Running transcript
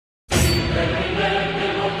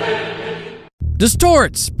Does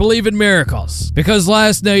Torts believe in miracles? Because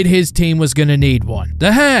last night his team was gonna need one. The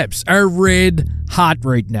Habs are red hot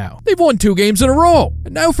right now. They've won 2 games in a row.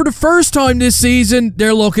 And now for the first time this season,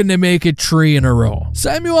 they're looking to make it 3 in a row.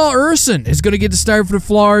 Samuel Urson is going to get the start for the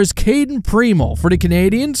Flyers. Caden Primo for the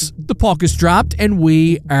Canadiens. The puck is dropped and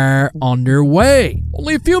we are underway.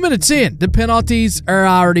 Only a few minutes in, the penalties are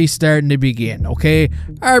already starting to begin, okay?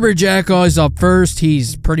 Arbor Jacko's up first.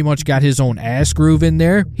 He's pretty much got his own ass groove in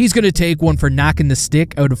there. He's going to take one for knocking the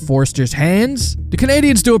stick out of Forster's hands. The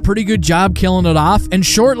Canadiens do a pretty good job killing it off, and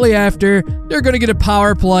shortly after, they're going to get a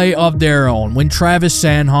power play of their own when Travis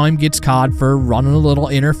Sanheim gets caught for running a little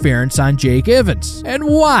interference on Jake Evans. And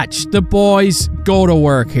watch the boys go to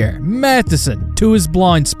work here. Matheson to his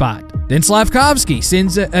blind spot. Then Slafkovsky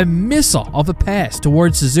sends a missile of a pass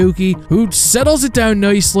towards Suzuki, who settles it down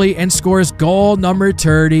nicely and scores goal number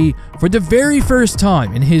 30 for the very first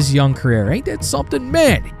time in his young career. Ain't that something?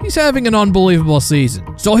 Man, he's having an unbelievable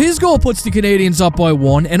season. So his goal puts the Canadiens up by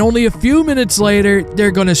 1, and only a few minutes later,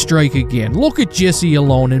 they're going to strike again. Look at Jesse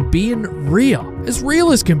Ylonen being real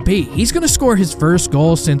as can be. He's going to score his first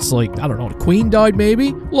goal since, like, I don't know, the Queen died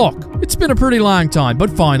maybe? Look, it's been a pretty long time, but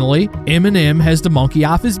finally, Eminem has the monkey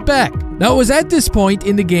off his back. Now, it was at this point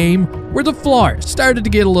in the game where the Flyers started to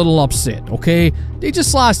get a little upset, okay? They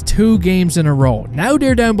just lost 2 games in a row. Now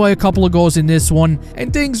they're down by a couple of goals in this one,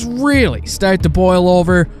 and things really start to boil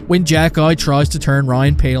over when Jack-Eye tries to turn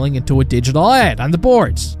Ryan Poehling into a digital ad on the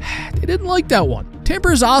boards. They didn't like that one.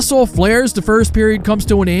 Tempers also flares. The first period comes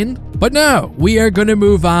to an end. But now, we are going to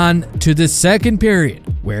move on to the second period,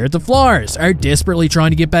 where the Flyers are desperately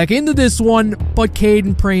trying to get back into this one, but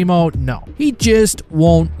Caden Primo, no. He just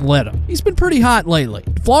won't let him. He's been pretty hot lately.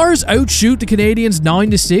 The Flyers outshoot the Canadiens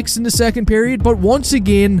 9-6 in the second period, but once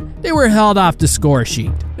again, they were held off the score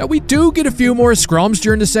sheet. Now, we do get a few more scrums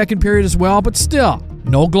during the second period as well, but still,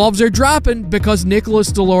 no gloves are dropping because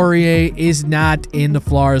Nicolas Deslauriers is not in the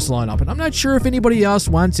Flyers lineup, and I'm not sure if anybody else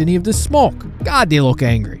wants any of this smoke. God, they look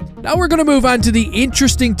angry. Now we're going to move on to the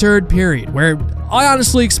interesting third period, where I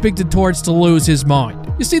honestly expected Torts to lose his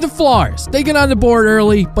mind. You see, the Flyers, they get on the board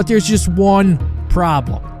early, but there's just one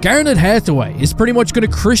problem. Garnet Hathaway is pretty much going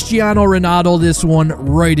to Cristiano Ronaldo this one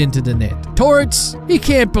right into the net. Torts, he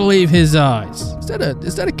can't believe his eyes.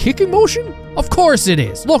 Is that a kicking motion? Of course it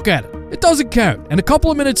is. Look at it. It doesn't count. And a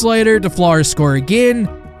couple of minutes later, the Flyers score again.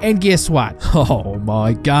 And guess what? Oh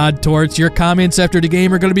my God, Torts, your comments after the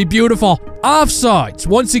game are going to be beautiful. Offsides.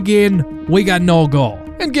 Once again, we got no goal.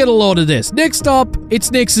 And get a load of this. Next up,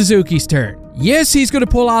 it's Nick Suzuki's turn. Yes, he's going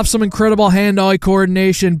to pull off some incredible hand-eye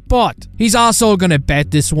coordination, but he's also going to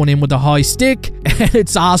bat this one in with a high stick, and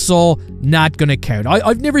it's also not going to count.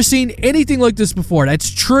 I've never seen anything like this before. That's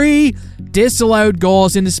 3 disallowed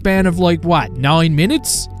goals in the span of, like, what, 9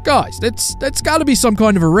 minutes? Guys, that's got to be some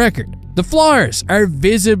kind of a record. The Flyers are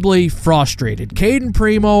visibly frustrated. Caden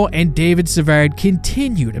Primo and David Savard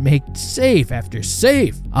continue to make save after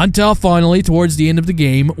save, until finally, towards the end of the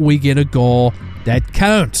game, we get a goal that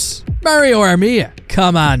counts. Mario Armia,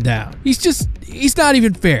 come on down. He's not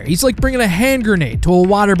even fair. He's like bringing a hand grenade to a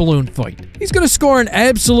water balloon fight. He's going to score an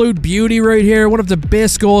absolute beauty right here. One of the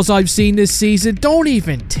best goals I've seen this season. Don't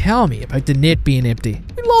even tell me about the net being empty.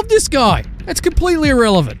 We love this guy. That's completely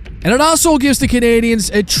irrelevant. And it also gives the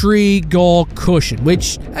Canadiens a 3-goal cushion,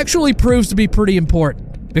 which actually proves to be pretty important.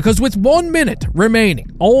 Because with 1 minute remaining,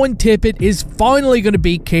 Owen Tippett is finally going to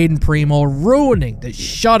beat Caden Primo, ruining the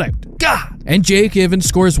shutout. God! And Jake Evans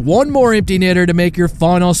scores one more empty netter to make your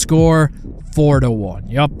final score 4-1.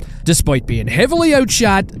 Yup. Despite being heavily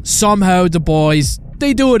outshot, somehow the boys,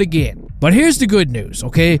 they do it again. But here's the good news,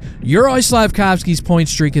 okay? Juraj Slafkovsky's point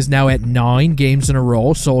streak is now at 9 games in a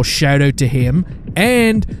row, so shout out to him.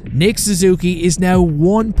 And Nick Suzuki is now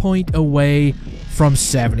 1 point away from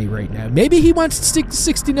 70 right now. Maybe he wants to stick to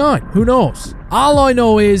 69. Who knows? All I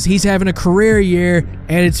know is he's having a career year,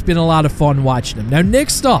 and it's been a lot of fun watching him. Now,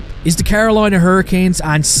 next up is the Carolina Hurricanes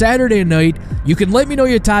on Saturday night. You can let me know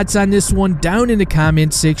your thoughts on this one down in the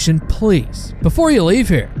comment section, please. Before you leave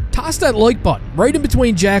here, toss that like button right in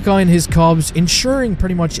between Jack-Eye and his Cubs, ensuring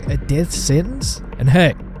pretty much a death sentence. And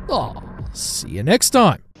hey, I'll see you next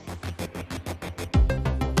time.